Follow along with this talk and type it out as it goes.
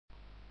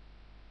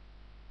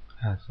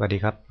สวัสดี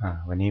ครับ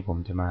วันนี้ผม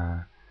จะมา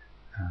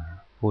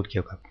พูดเ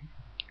กี่ยวกับ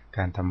ก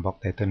ารทำบล็อก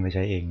ไตเติลไว้ใ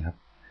ช้เองนะครับ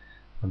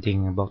ความจริง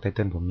บล็อกไตเ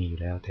ติลผมมีอยู่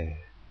แล้วแต่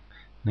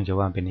เนื่องจาก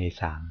ว่ามันเป็น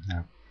A3 นะค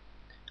รับ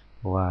เ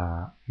พราะว่า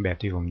แบบ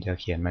ที่ผมจะ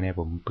เขียนมาเนี่ย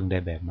ผมเพิ่งได้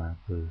แบบมา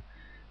คือ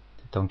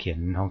ต้องเขียน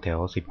ห้องแถว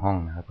10ห้อง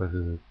นะครับก็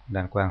คือด้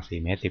านกว้าง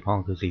4เมตร10ห้อง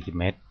คือ40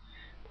เมตร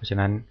เพราะฉะ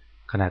นั้น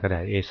ขนาดกระดา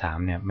ษ A3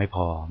 เนี่ยไม่พ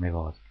อ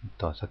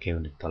ต่อสเกล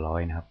1:100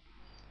นะครับ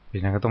เพราะฉ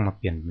ะนั้นก็ต้องมาเ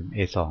ปลี่ยนเป็น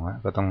A2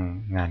 ก็ต้อง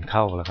งานเ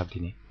ข้าแล้วครับที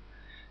นี้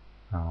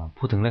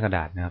พูดถึงเรื่องกระด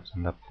าษนะครับส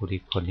ำหรับ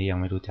คนที่ยัง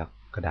ไม่รู้จัก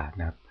กระดาษ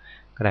นะครับ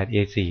กระดาษ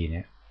A4 เ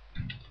นี่ย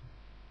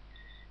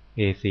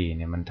A4 เ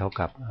นี่ยมันเท่า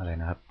กับอะไร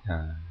นะครับ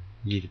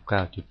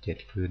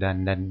29.7คือ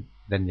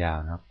ด้านยาว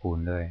นะครับคูณ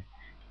ด้วย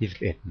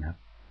21นะครับ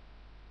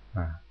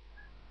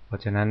เพรา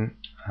ะฉะนั้น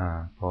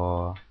พอ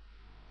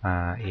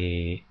A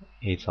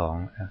A2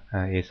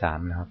 A3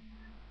 นะครับ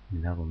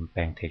นะผมแป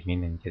ลงเทคนิด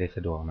นึงจะได้ส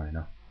ะดวกหน่อยเ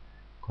นาะ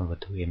Convert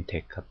to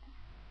MText ครับ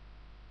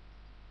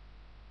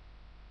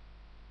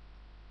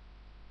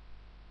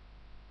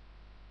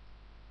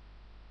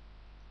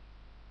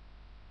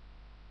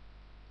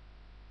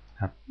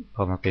ครับพ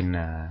อมาเป็น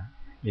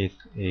A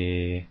A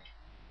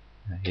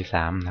A3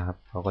 นะครับ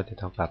เขาก็จะ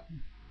เท่ากับ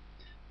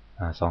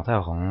2เท่า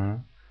ของ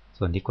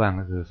ส่วนที่กว้าง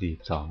ก็คือ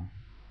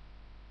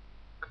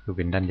42ก็คือเ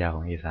ป็นด้านยาวข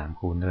อง A3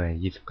 คูณด้วย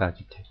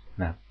29.7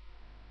นะครับ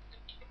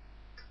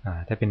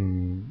ถ้าเป็น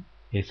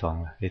A2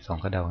 ล่ะ A2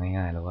 ก็เดา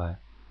ง่ายๆแล้วว่า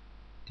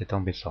จะต้อ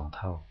งเป็น2เ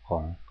ท่าขอ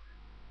ง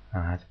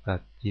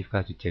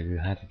29.7คื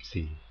อ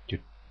54จุ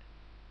ด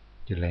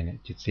อะไรเนี่ย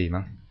จุด4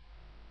มั้ง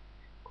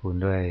คูณ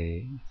ด้วย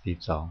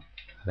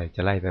42อะไรจ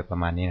ะไล่ไปประ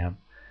มาณนี้นะครับ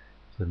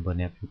ส่วนบน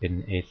เนี่ยเป็น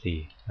A4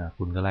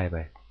 คูณก็ไล่ไป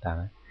ตาม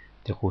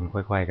จะคูณค่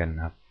อยๆกันน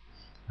ะครับ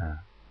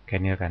แค่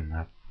นี้กันนะ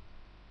ครับ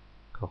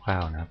คร่า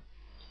วๆนะครับ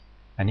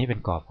อันนี้เป็น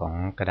กรอบของ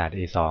กระดาษ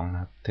A2 น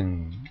ะครับซึ่ง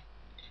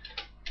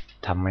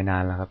ทำไว้นา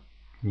นแล้วครับ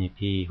มี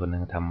พี่คนหนึ่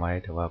งทำไว้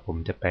แต่ว่าผม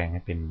จะแปลงใ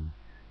ห้เป็น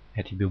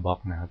attribute box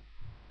นะครับ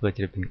เพื่อจ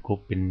ะเป็นกรุ๊ป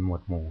เป็นหมว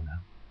ดหมู่นะค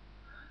รับ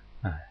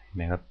เห็นไห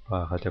มครับว่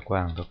าเขาจะกว้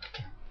าง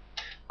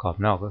กรอบ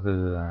นอกก็คื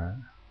อ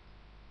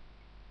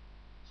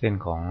เส้น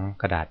ของ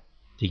กระดาษ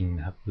จริงน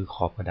ะครับคือข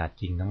อบกระดาษ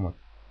จริงทั้งหมด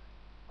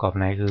กรอบ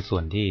ในคือส่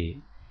วนที่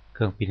เค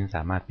รื่องพิมพ์ส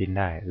ามารถพิมพ์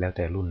ได้แล้วแ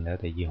ต่รุ่นแล้ว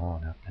แต่ยี่ห้อ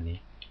นะครับอันนี้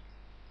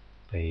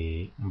ไป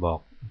บอก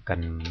กัน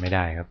ไม่ไ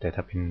ด้ครับแต่ถ้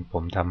าเป็นผ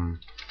มท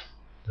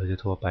ำโดย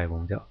ทั่วไปผ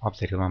มจะออฟเ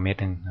ซ็ตขึ้นมาเมตร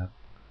นึงครับ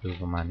คือ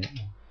ประมาณนี้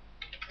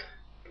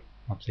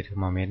ออฟเซ็ตขึ้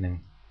นมาเมตรนึง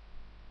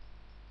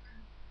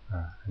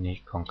อันนี้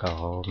ของเก่า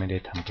เขาไม่ได้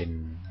ทำเป็น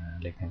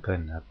เล็กแองเกิล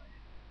นะครับ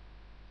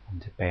ผม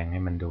จะแปลงใ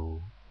ห้มันดู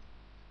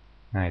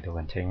ง่ายต่อก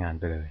ารใช้งาน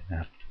ไปเลยนะ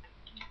ครับ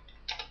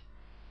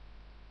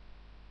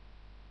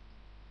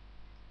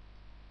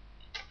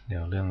เดี๋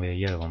ยวเรื่องเล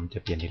เยอร์ผมจะ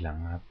เปลี่ยนทีหลัง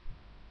นะครับ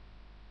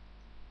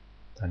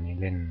ตอนนี้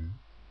เล่น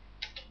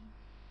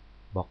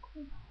บล็อก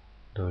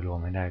โดยรวม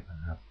ไม่ได้ก่อน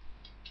ครับ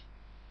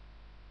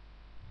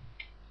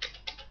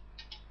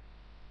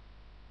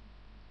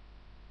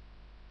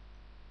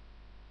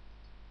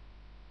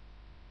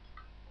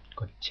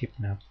กดชิป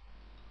นะครับ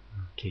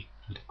คลิก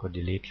กด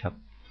delete ครับ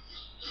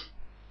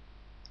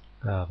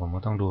ก็ผมก็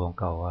ต้องดูของ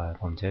เก่าว่า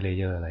ผมใช้เล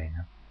เยอร์อะไรน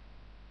ะครับ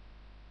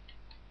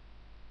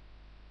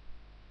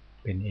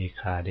เป็น A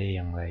คาได้อ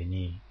ย่างไร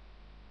นี่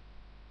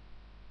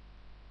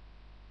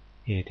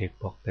A text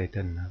box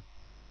title นะครับ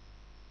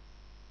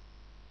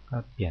ก็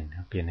เปลี่ยนค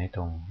รับเปลี่ยนให้ต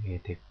รง A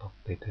text box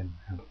title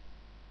ครับ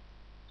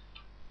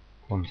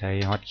ผมใช้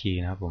hotkey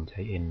นะครับผมใช้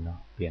N เนาะ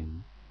เปลี่ยน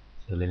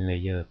current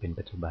layer เป็น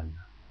ปัจจุบัน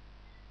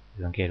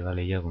สังเกตว่า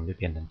layer ผมจะเ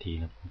ปลี่ยนทันที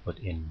นะผมกด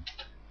N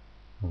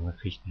ผมก็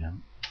คลิกนะครับ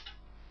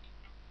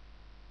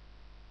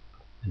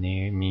อันนี้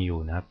มีอยู่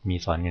นะครับมี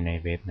สอนอยู่ใน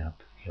เว็บนะครับ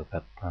เกี่ยวกั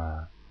บ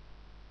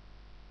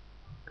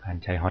การ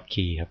ใช้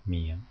hotkey ครับ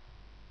มี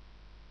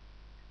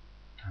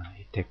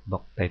text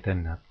box title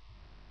นะครับ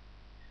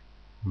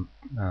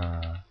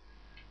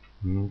ผ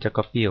มจะ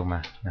copy ออกมา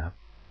นะครับ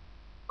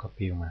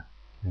copy ออกมา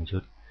1ชุ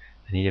ด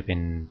อันนี้จะเป็น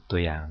ตัว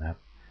อย่างนะครับ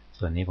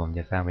ส่วนนี้ผมจ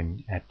ะสร้างเป็น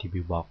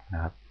attribute box น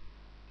ะครับ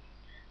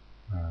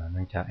เ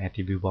นื่องจาก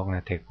attribute box น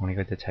ะ text พวกนี้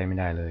ก็จะใช้ไม่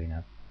ได้เลยนะค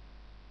รับ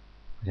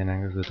เพราะฉะนั้น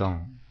ก็คือต้อ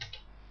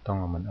ง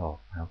เอามันออก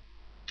นะครับ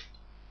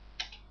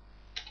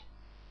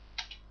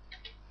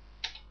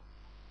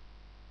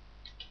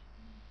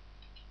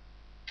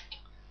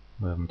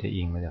เบอร์มันจะ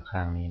อิงมาจากข้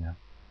างนี้นะครับ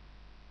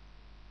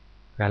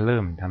การเริ่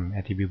มทำ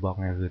attribute box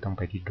ก็คือต้องไ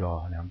ปที่ draw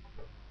นะครับ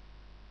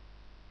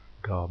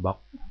draw box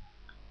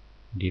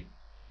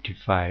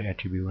define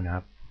attribute นะค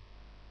รับ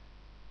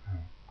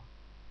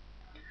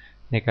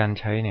ในการ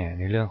ใช้เนี่ย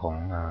ในเรื่องของ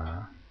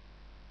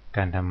ก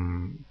ารท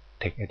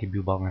ำ text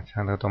attribute box น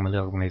ะเราต้องมาเลื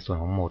อกในส่วน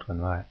ของโหมดก่อน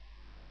ว่า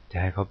จะ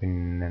ให้เขาเป็น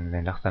ใน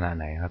ลักษณะ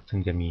ไหนครับซึ่ง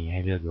จะมีให้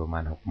เลือกอยู่ประมา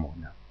ณ6โหมด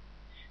นะครับ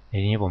ใน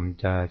นี้ผม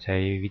จะใช้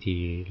วิธี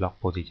lock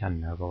position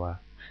นะครับเพราะว่า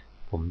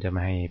ผมจะไ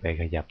ม่ให้ไป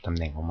ขยับตำแ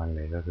หน่งของมันเ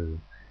ลยก็คือ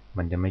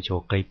มันจะไม่โช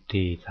ว์คลิป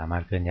ที่สามาร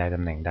ถเคลื่อนย้ายต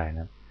ำแหน่งได้น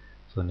ะครับ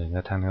ส่วนหนึ่ง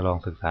ก็ท่านก็ลอง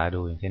ศึกษาดู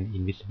อย่างเช่น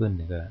invisible เ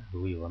นี่ยก็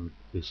รู้อยู่ว่ามัน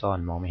คือซ่อน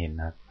มองไม่เห็น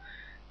นะครับ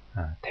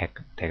แท็ก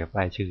กับ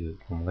ป้ายชื่อ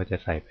ผมก็จะ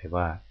ใส่ไป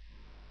ว่า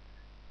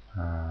อ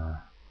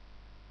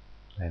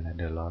ะไรนะเ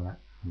ดือดร้อนละ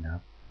นะครั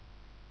บ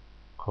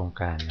โครง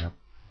การนะครับ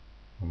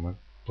ผมว่า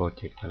โปรเ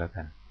จกต์ก็แล้ว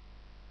กัน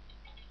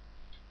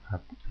ครั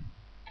บ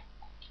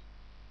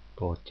โป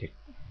รเจกต์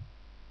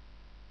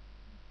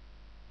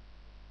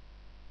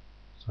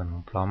ส่วนข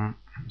องพร้อ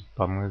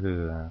มก็คือ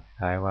ค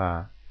ล้ายว่า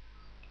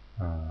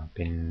เ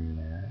ป็น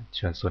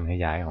ส่วนข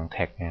ยายของแ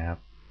ท็กนะครั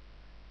บ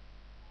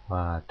ว่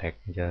าแท็ก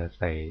จะ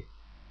ใส่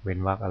เว้น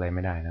วรรคอะไรไ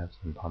ม่ได้นะ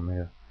ส่วนพร้อม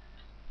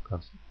ก็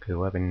คือ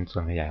ว่าเป็นส่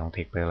วนขยายของแ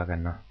ท็กไปแล้วกั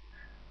นเนาะ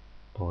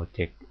โปรเจ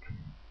กต์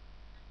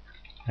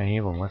อันนี้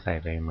ผมก็ใส่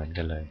ไปเหมือน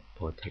กันเลยโป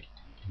รเจกต์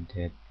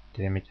จะ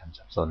ได้ไม่จำ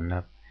สับสนนะค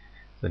รับ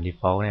ส่วน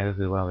default เนี่ยก็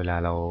คือว่าเวลา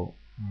เรา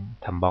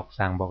ทำบล็อกส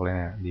ร้างบล็อกแล้ว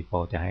เนี่ย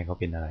default จะให้เขา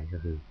เป็นอะไรก็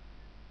คือ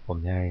ผม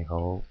จะให้เขา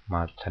ม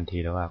าทันที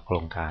แล้วว่าโคร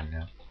งการน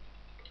ะครับ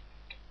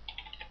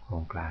โคร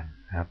งการ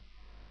นะครับ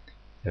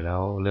เสร็จแล้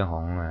วเรื่องข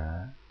อง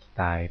สไ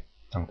ตล์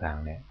ต่าง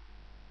ๆเนี่ย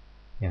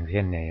อย่างเ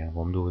ช่นเนี่ยอย่างผ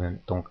มดู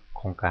ตรงโ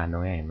ครงการตร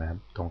งนี้เห็นไหมครับ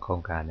ตรงโคร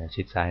งการเนี่ย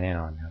ชิดซ้ายแน่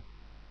นอนครับ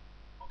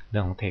เรื่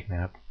องของเทคน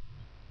ะครับ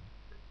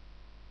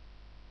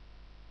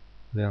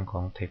เรื่องขอ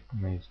งเทค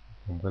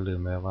ผมก็ลืม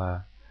ไปว่า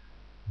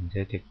ผมใ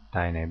ช้เทคสไต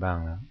ล์ไหนบ้าง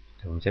นะแ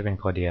ต่ผมใช้เป็น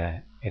Cordia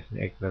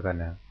SX แล้วกัน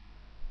นะ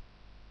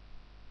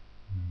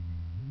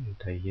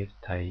ไทย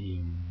ไทยอิ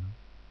ง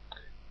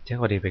ใช้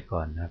Cordia ไปก่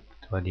อนนะครับ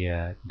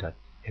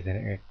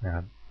Cordia.SX นะค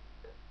รับ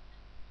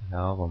แ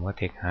ล้วผมก็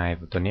เทคไฮ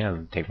ตัวนี้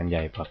เทคมันให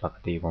ญ่กว่าปก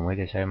ติผมก็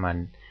จะใช้มัน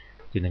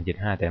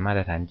1.175แต่มาต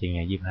รฐานจริงเ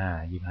นี่ย25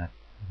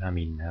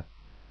มิลนะครับ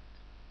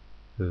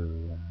คือ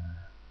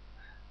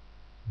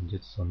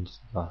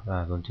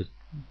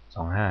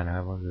0.25นะค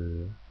รับก็คือ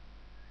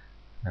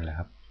นั่นแหละค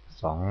รับ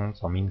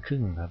2มิลครึ่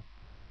งครับ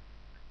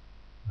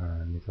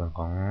ในส่วนข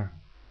อง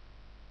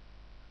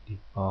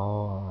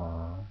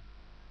default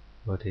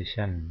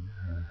rotation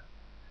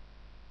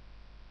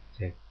เ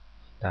ช็ค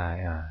สไต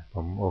ล์ผ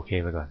มโอเค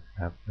ไปก่อนน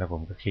ะครับแล้วผ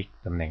มก็คลิก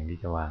ตำแหน่งที่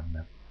จะวางนะ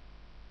ครับ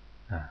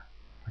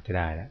ก็จะไ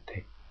ด้แล้ว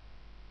text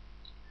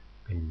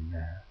เป็น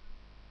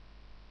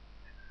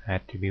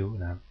attribute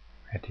นะครับ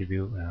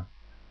attribute นะครับ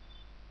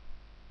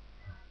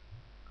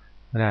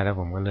ไม่ได้แล้ว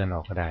ผมก็เลื่อนอ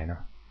อกก็ได้เนา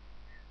ะ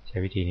ใช้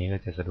วิธีนี้ก็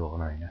จะสะดวก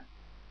หน่อยนะ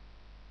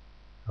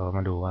เราม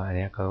าดูว่าอัน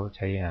นี้เขาใ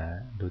ช้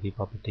ดูที่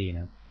property น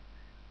ะครับ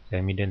ใช้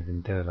middle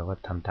center เราก็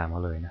ทำตามเข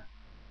าเลยนะ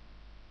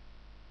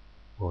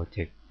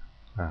project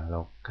เรา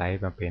ไก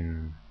ด์มาเป็น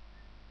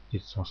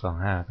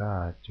.225ก็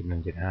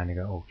.175นี่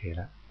ก็โอเคแ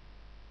ล้ว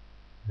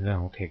เรื่อง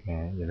ของ text เนี่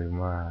ยอย่าลืม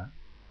ว่า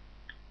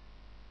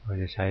เรา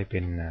จะใช้เป็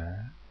น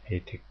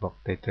text box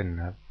title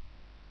นะครับ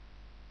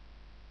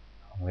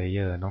ของ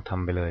layer ต้องท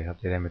ำไปเลยครับ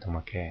จะได้ไม่ต้องม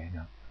าแก้น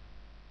ะครับ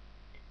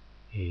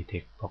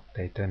text box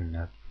title น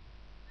ะครับ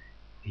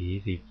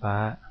สีฟ้า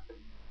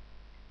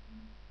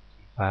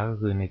ก็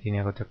คือในที่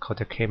นี้เขา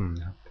จะเข้ม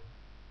นะครับ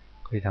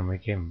เขาจะทำให้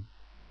เข้ม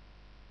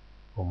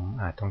ผม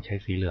อาจต้องใช้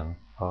สีเหลือง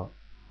เพรา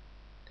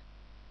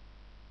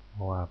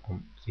ะว่า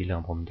สีเหลือง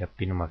ผมจะ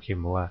ปิ้นออกมาเข้ม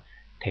เพราะว่า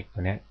text ตั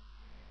วนี้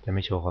จะไ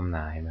ม่โชว์ความหน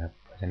านะครับ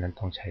เพราะฉะนั้น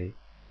ต้องใช้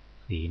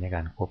สีในก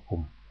ารควบคุ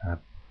มนะครับ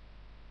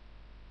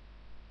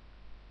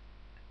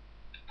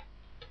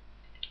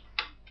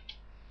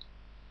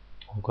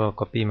ผมก็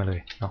copy มาเล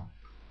ยเนาะ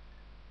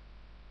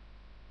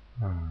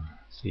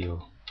seal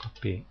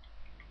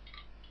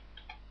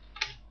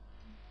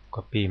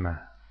copy มา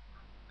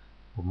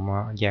ผม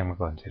แยกมา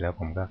ก่อนเสร็จแล้ว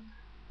ผมก็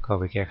เข้า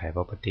ไปแก้ไข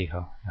property เข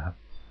านะครับ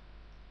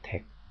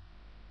text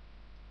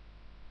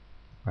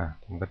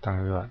ผมก็ตั้ง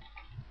ไว้ว่า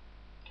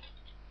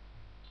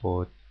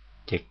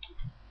project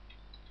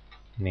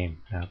name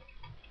นะครับ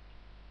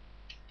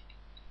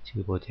ชื่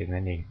อโปรเจกต์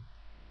นั่นเอง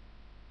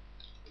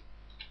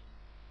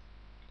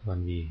ตัว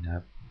v นะค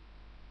รับ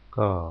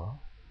ก็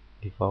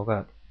default ก็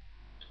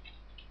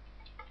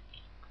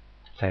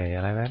ใส่อ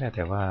ะไรไว้แ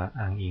ต่ว่า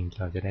อ้างอิงเ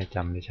ราจะได้จ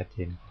ำได้ชัดเจ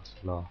น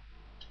รอ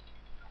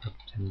ครับ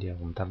ชั้นเดียว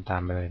ผมทำตา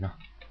มไปเลยเนาะ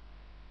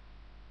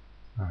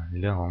ใน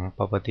เรื่องของ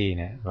property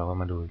เนี่ยเราก็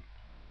มาดู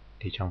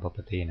ที่ช่อง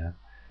property นะครับ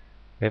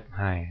web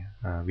high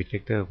width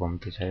vector ผม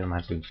จะใช้ประมา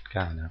ณ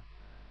 0.9 นะครับ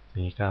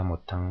0.9หมด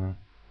ทั้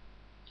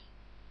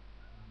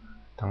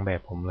งแบบ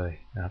ผมเลย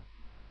นะครับ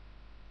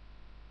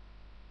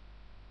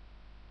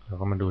เรา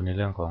ก็มาดูในเ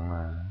รื่องของ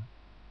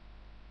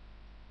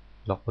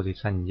lock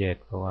position yet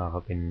เพราะว่าเข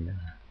าเป็น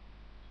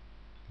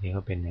นี่เข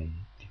าเป็นใน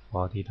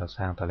default ที่เราส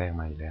ร้างตอนแรก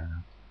มาอยู่แล้วนะค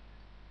รับ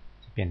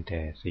จะเปลี่ยนแต่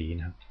สี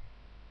นะครับ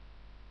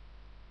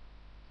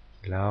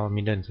แล้ว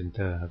middle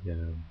center ครับอย่า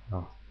ลืม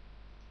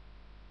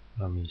เ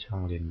รามีช่อ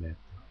งเรียนแบบ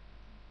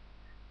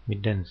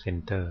middle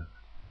center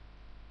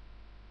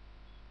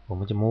ผม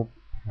ก็จะ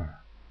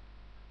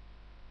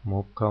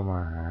move เข้ามา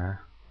หา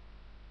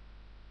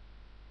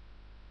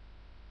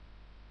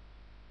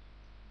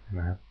น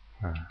ะครับ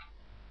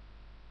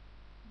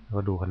แล้ว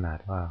ก็ดูขนาด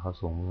ว่าเขา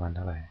สูงประมาณเ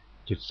ท่าไหร่.3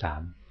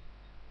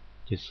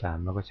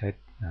แล้วก็ใช้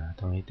ต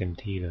รงนี้เต็ม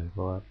ที่เลยเพ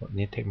ราะว่า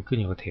นี้เทคขึ้น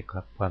อยู่กับเทคค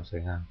รับความสว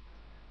ยงาม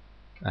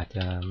อาจจ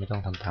ะไม่ต้อ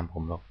งทำตามผ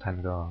มหรอกท่าน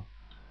ก็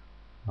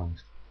ลอง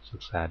ศึ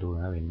กษาดูน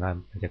ะเห็นว่า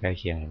มันจะใกล้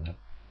เคียงเห็นครับ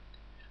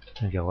เ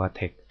นื่องจากว่าเ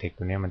ทค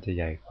ตัวนี้มันจะใ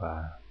หญ่กว่า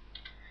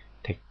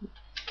เทค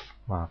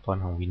ฟอน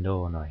ต์ของ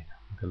Windows หน่อย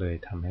ก็เลย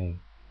ทำให้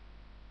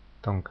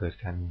ต้องเกิด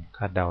การค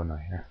าดเดาหน่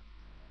อยนะ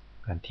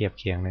การเทียบ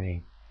เคียงนั่นเอง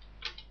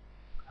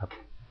ครับ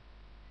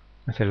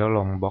เสร็จแล้วล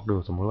องบล็อกดู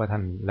สมมุติว่าท่า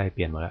นไล่เป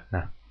ลี่ยนหมดแล้วน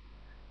ะ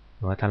ห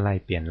รือว่าท่านไล่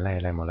เปลี่ยนไล่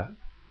อะไรหมดแล้ว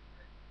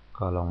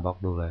ก็ลองบล็อก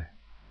ดูเลย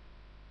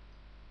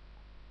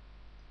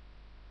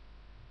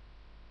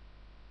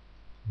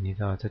นี่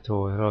ถ้าเรา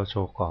โช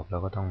ว์กรอบเรา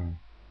ก็ต้อง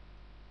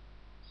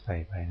ใส่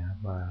ไปนะครับ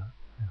ว่า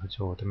เขาโช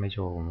ว์ถ้าไม่โช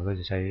ว์ผมก็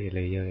จะใช้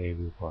layer a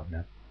viewport นะ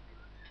ครับ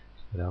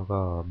แล้วก็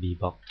b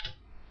box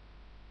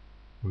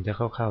ผมจะเ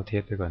ข้าเท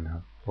สไปก่อนนะค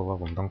รับเพราะว่า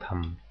ผมต้องท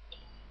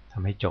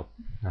ำให้จบ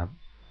นะครับ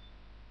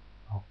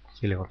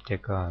select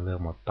object ก็เลือก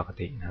หมดปก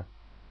ตินะครับ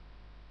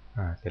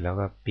เสร็จแล้ว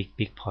ก็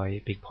ปิกพ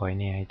อยต์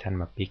เนี่ยให้ท่าน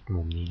มาปิก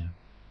มุมนี้นะ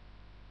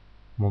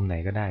มุมไหน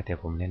ก็ได้แต่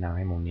ผมแนะนำใ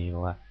ห้มุมนี้เพร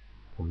าะว่า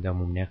ผมจะเอา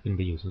มุมนี้ขึ้นไ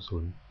ปอยู่ศู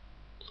นย์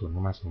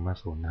ก็มาศูน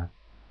ย์นะครับ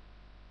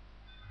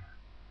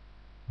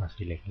มา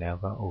select แล้ว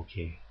ก็โอเค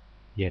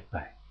เย็ดไป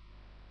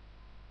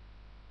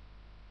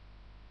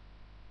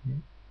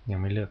ยัง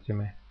ไม่เลือกใช่ไ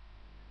หม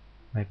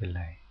ไม่เป็น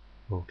ไร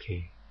โอเ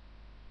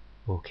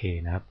ค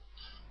นะครับ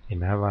เห็นไ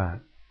หมครับว่า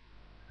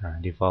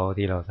default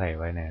ที่เราใส่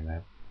ไว้นะค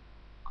รับ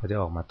ก็จะ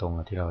ออกมาตรง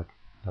กับที่เรา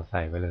ใ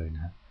ส่ไว้เลยน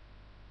ะครับ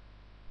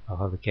เราเ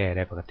ข้าไปแก้ไ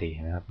ด้ปกติ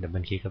นะครับดับเบิ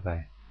ลคลิกเข้าไป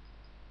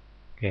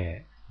แก้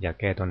อยาก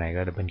แก้ตัวไหนก็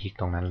ดับเบิลคลิก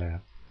ตรงนั้นเลยค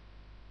รับ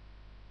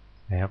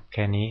นะครับแ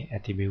ค่นี้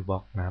attribute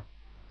box นะครับ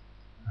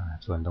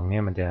ส่วนตรงนี้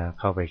มันจะ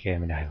เข้าไปแก้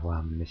ไม่ได้เพราะว่า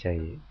มันไม่ใช่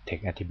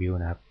text attribute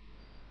นะครับ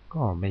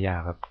ก็ไม่ยา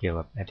กครับเกี่ยว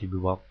กับ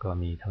attribute box ก็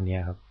มีเท่านี้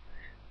ครับ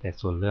แต่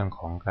ส่วนเรื่องข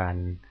องการ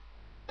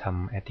ท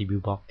ำ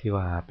attribute box ที่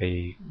ว่าไป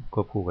ค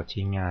วบคู่กับ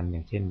ชิ้นงานอย่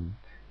างเช่น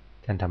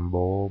ท่านทำโ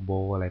บ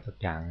อะไรสัก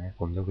อย่างนะ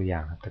ผมยกตัวอย่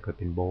างครับถ้าเกิด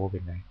เป็นโบเป็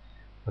นอะไร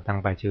เราตั้ง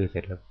ไปชื่อเส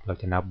ร็จแล้วเรา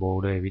จะนับโบ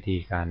ด้วยวิธี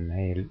การใ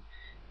ห้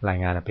ราย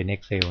งานเป็น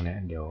Excel เนี่ย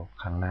เดี๋ยว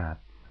ครั้งหน้า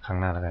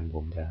แล้วกันผ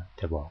ม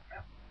จะบอกนะค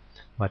รับ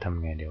ว่าท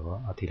ำไงเดี๋ยว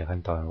เอาทีละขั้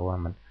นตอนเพราะว่า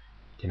มัน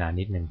จะนาน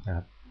นิดนึงนะค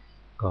รับ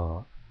ก็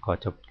ขอ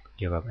จบเ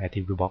กี่ยวกับ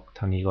attribute box เ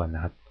ท่านี้ก่อนน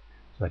ะครับ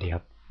สวัสดีค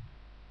รับ